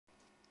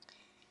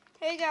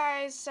Hey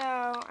guys, so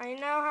I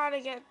know how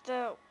to get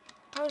the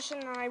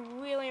potion that I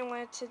really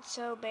wanted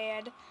so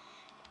bad,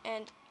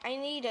 and I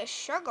need a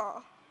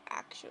sugar,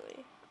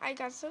 actually. I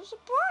got so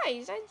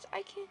surprised.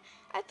 I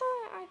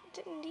thought I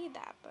didn't need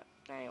that, but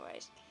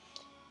anyways.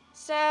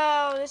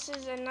 So this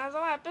is another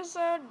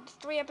episode,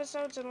 3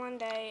 episodes in one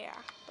day, yeah.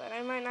 But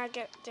I might not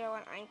get there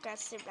when I get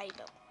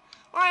survival.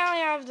 Well, I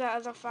only have the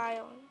other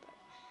file,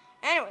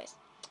 but anyways.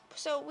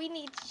 So we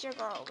need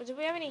sugar. Do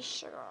we have any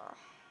sugar?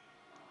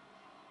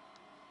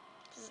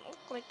 Doesn't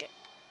look like it.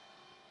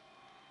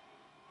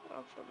 I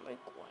have to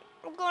make one.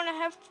 I'm gonna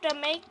have to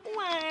make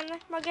one.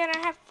 We're gonna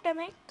have to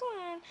make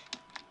one.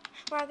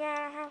 We're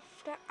gonna have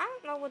to. I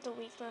don't know what the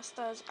weakness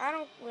does. I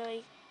don't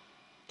really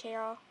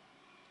care.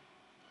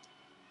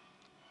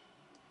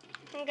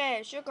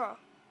 Okay, sugar.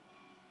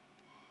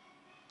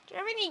 Do you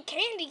have any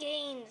candy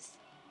canes?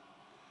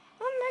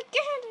 Oh my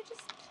god,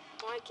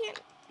 I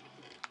can't.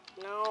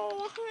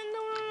 No,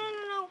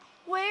 no.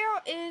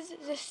 Where is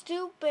the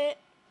stupid?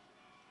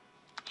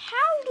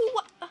 How do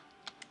I.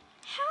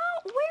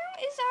 Where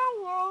is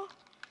our.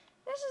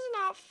 This is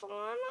not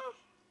fun.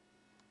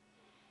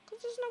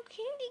 Because there's no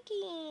candy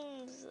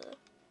canes.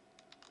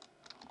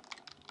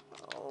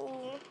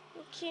 Oh,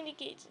 no candy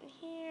canes in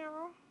here.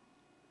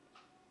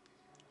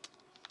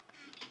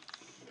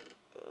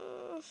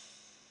 Ugh.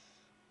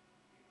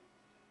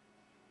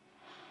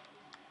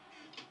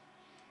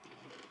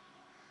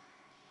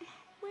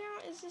 Where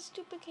is this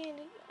stupid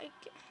candy?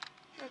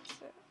 That's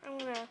it. I'm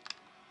gonna.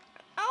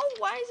 Oh,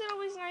 why is it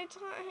always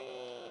nighttime?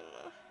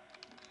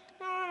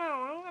 No,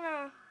 I'm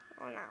gonna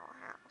go in our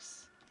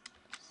house.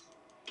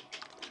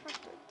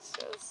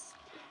 Just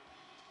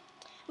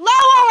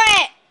lower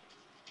it!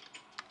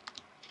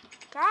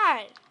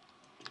 God.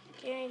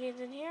 Candy canes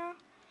in here.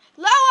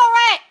 Lower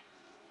it!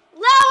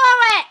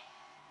 Lower it!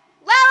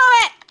 Lower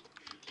it!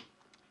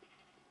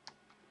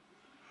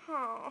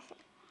 Oh.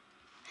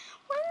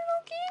 Where did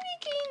all candy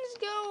canes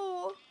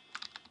go?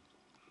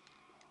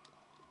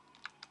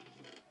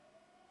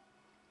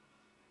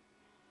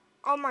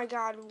 Oh my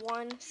god,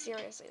 one?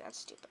 Seriously, that's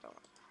stupid. Oh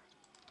my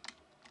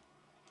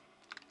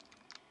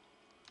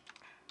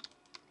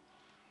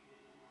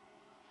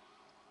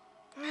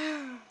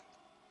god.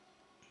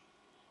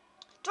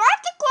 Do I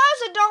have to close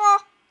the door?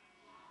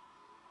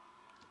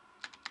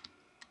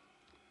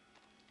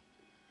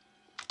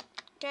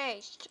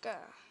 Okay,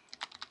 sugar.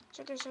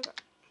 Sugar.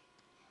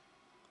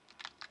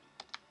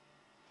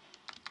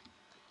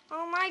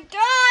 Oh my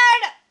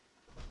god!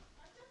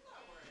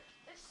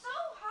 It's so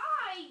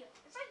high!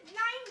 It's like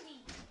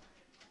 90.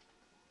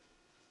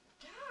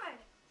 God.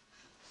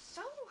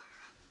 So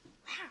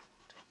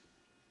loud.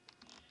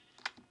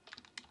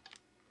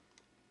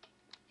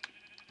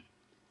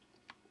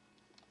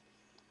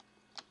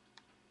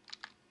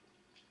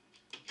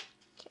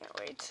 Can't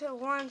wait to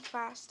run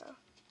faster.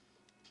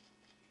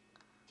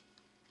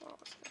 What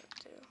was I gonna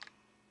do?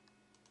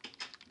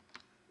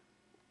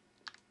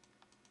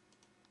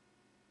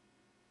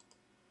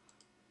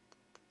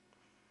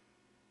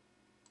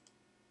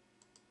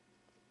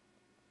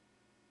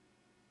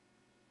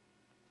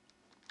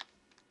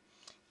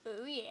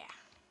 Oh yeah.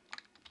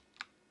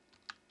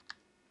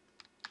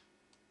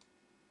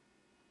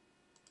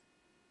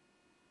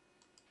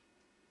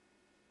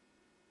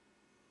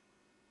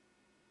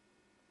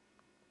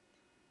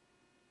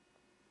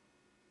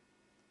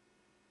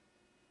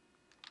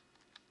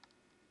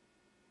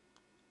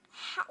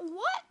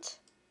 What?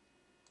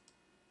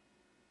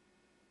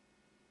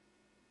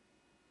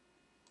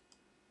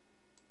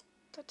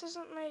 That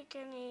doesn't make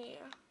any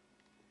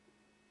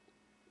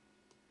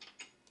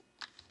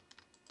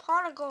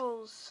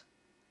particles.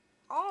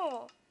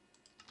 Oh.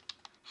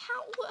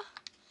 How?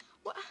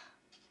 What?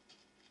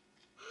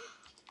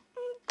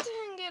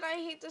 Dang it, I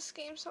hate this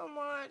game so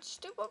much.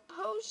 Stupid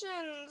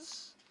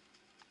potions.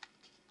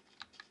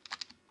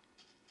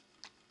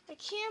 I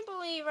can't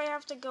believe I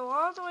have to go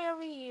all the way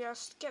over here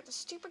to get the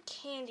stupid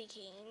candy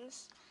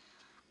canes.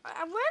 Where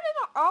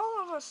did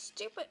all of the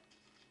stupid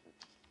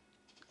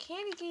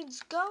candy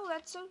canes go?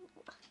 That's so...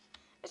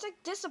 It's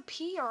like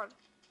disappeared.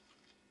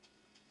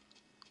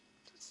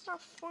 That's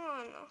not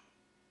fun.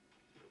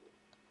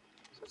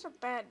 Such a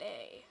bad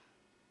day.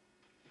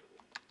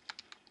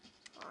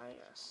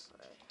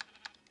 Obviously.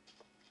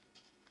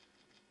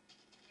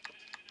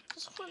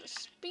 Just want to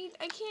speed.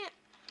 I can't.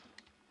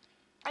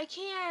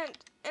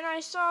 And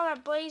I saw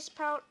that blaze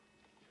powder.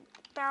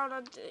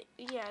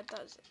 Yeah, it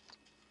does it.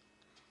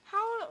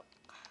 How?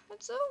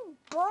 It's so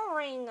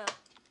boring.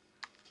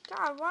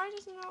 God, why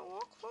does it not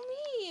work for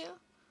me?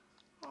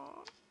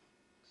 Oh,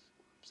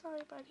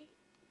 sorry, buddy.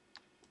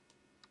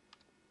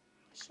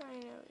 Wish I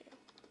knew you.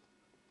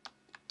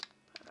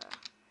 But,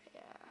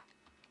 yeah.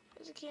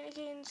 There's the candy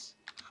canes.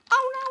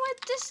 Oh, now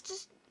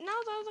now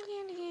the other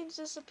candy canes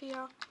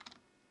disappear.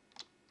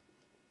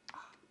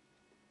 Oh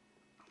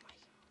my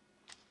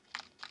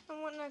god. And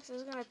what next?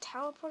 Is it gonna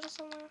teleport us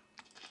somewhere?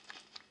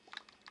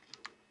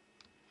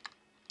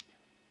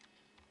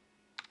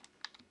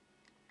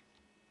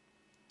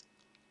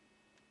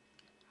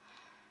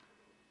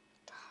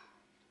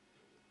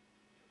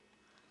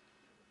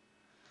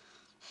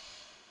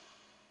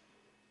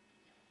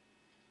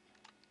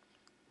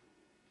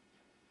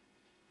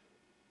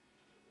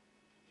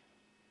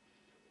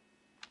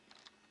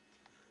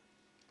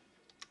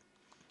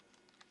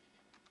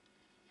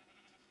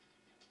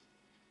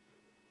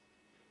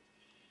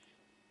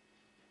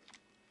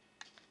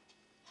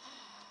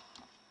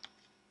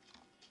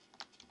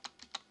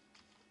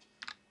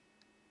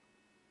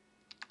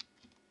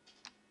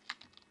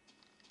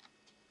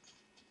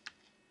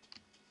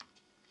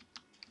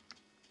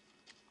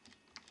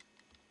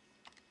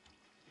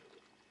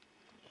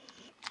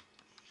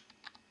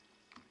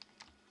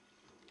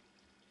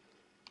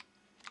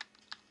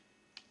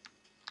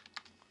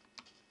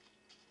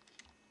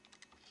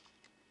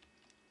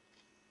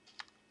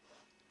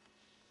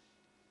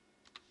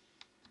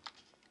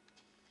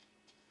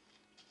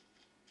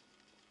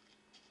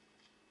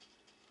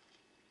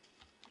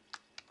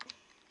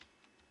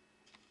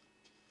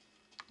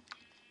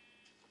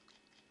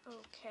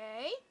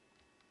 Okay.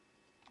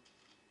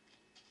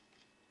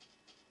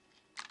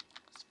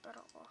 It's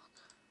better walk.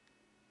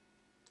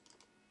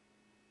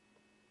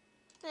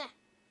 Eh.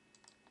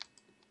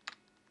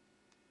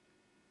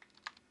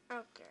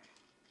 Okay.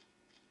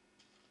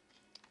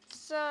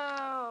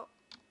 So,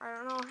 I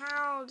don't know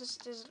how this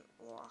doesn't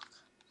walk.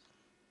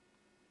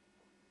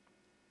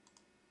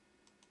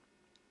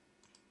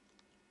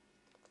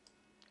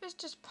 Let's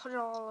just put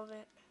all of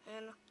it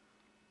in.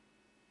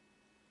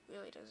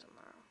 Really doesn't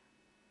matter.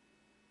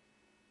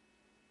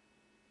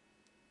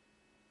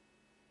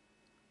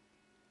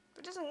 If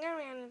it doesn't give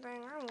me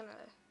anything, I'm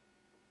gonna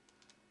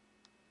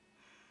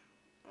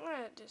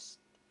just...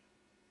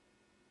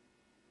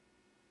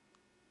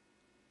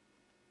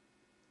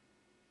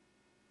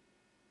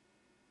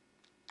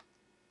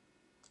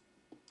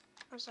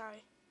 I'm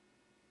sorry.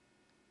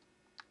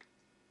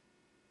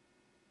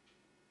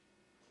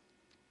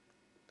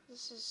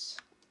 This is...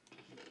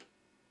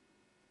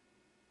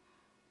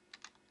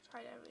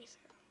 Tried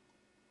everything.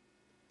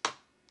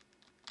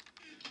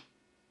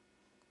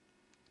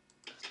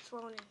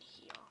 Thrown in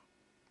here.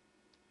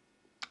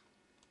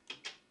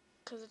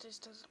 Because it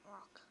just doesn't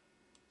work.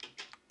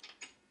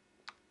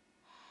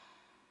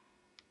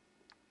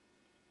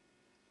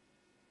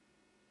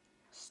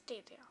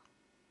 Stay there.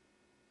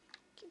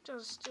 Keep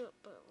those stupid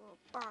little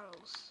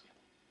bottles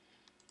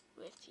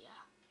with ya.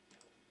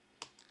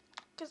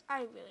 Because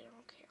I really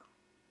don't care.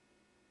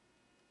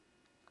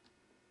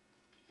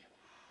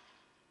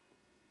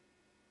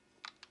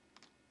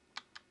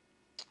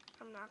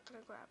 I'm not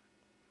gonna grab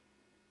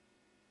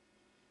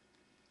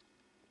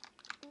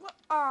it. What?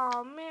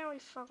 Oh, man, we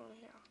fucking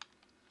here.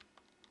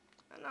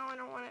 No, I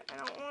don't want it. I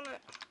don't want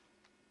it.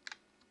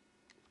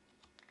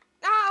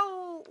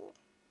 No!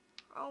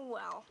 Oh,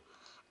 well.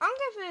 I'll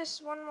give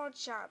this one more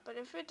shot, but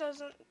if it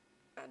doesn't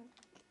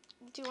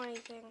do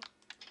anything,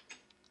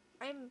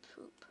 I'm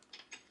poop.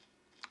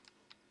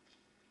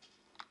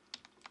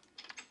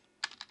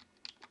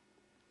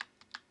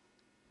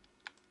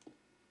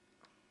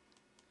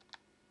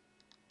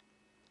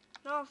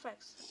 No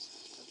effects.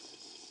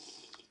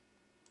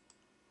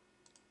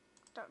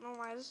 Don't know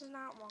why this is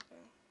not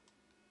working.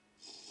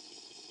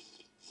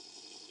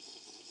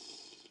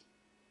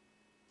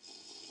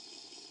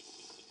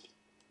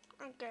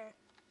 Okay.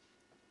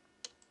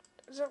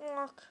 Does it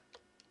work?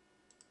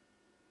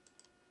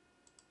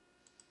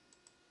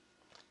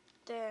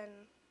 Then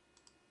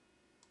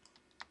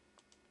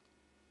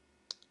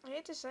I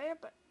hate to say it,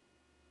 but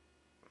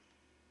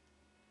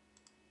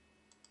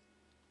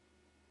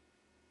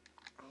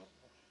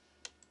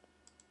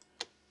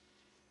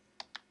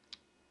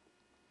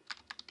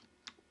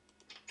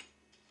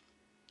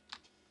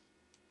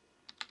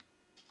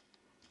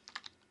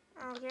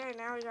okay,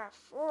 now we got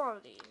 4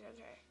 of these.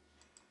 Okay.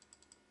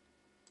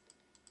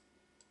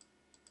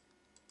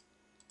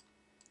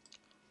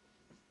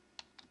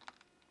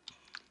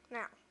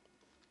 Now,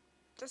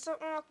 does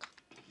it work?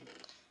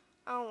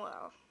 Oh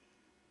well.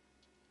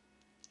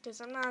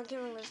 Because I'm not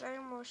giving this any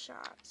more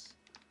shots.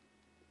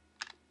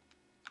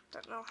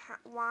 Don't know how,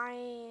 why.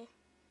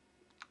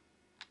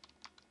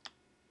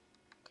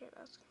 Okay,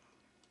 that's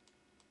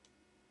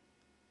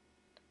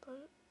gonna.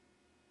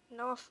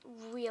 No,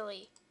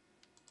 really.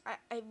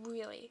 I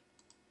really.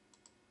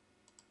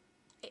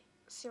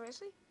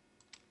 Seriously?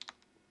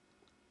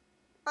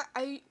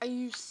 Are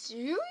you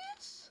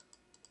serious?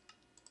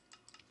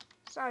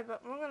 Sorry,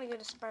 but we're gonna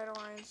get a spider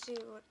eye and see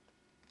what.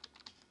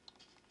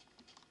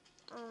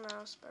 Oh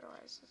no, spider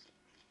eyes.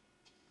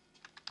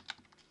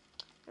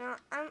 No,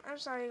 I'm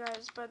sorry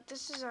guys, but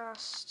this is a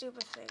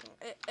stupid thing.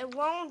 It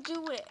won't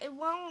do it. It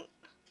won't.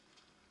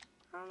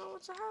 I don't know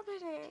what's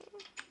happening.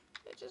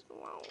 It just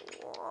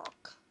won't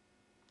work.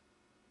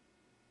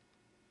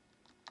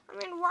 I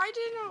mean, why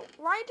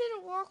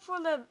didn't it work for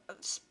the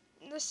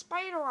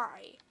spider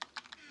eye?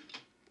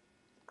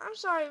 I'm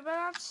sorry, but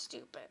that's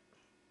stupid.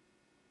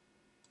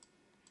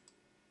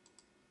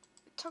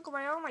 It took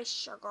away all my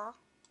sugar.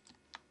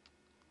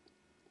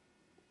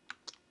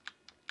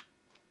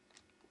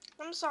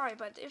 I'm sorry,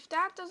 but if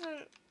that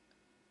doesn't,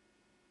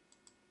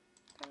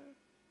 then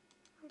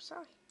I'm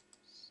sorry.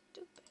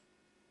 Stupid.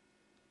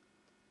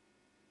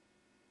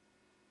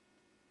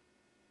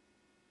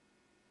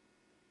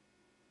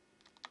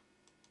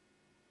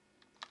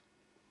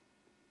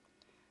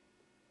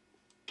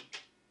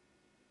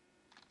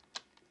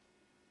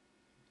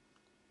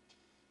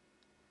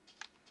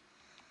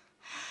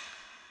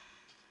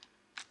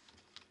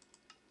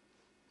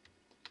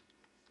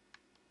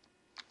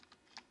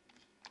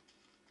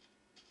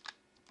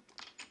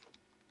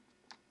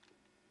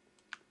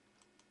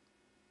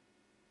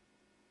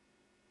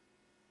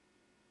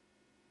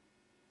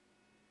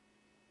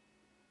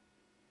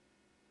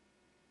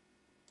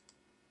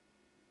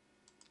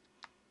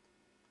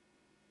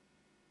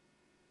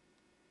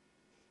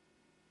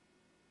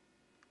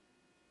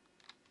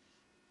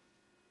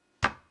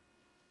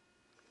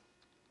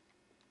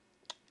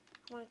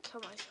 I'm gonna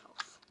kill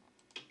myself.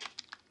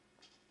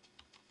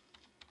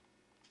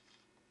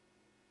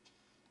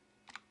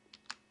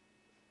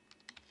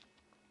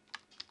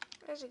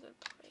 There's a good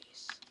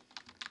place.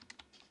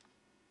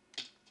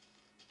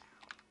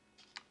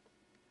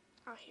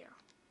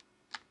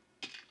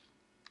 here.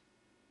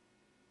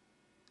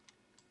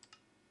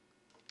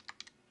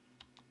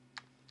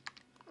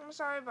 I'm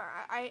sorry, but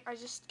I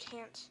just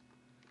can't.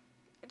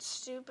 It's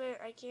stupid.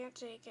 I can't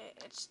take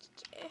it.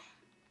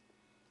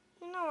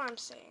 You know what I'm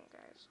saying,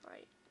 guys.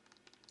 Like,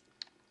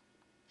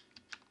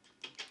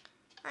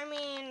 I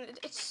mean,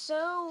 it's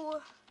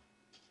so...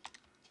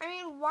 I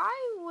mean, why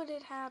would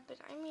it happen?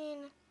 I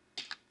mean,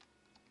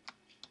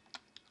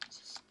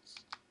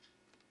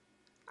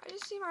 I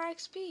just see my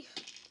XP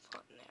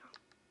floating there.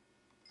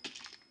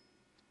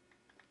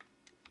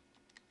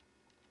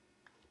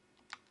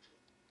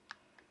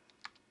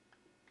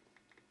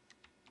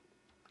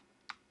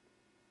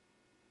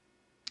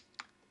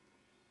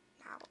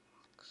 Now it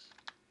works.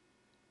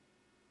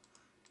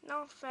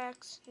 No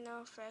effects,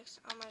 no effects.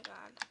 Oh my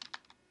god.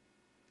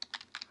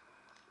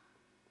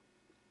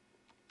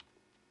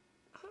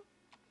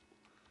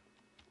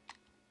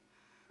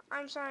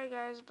 I'm sorry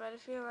guys, but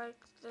if you like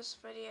this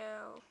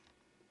video,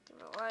 give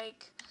it a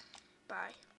like. Bye.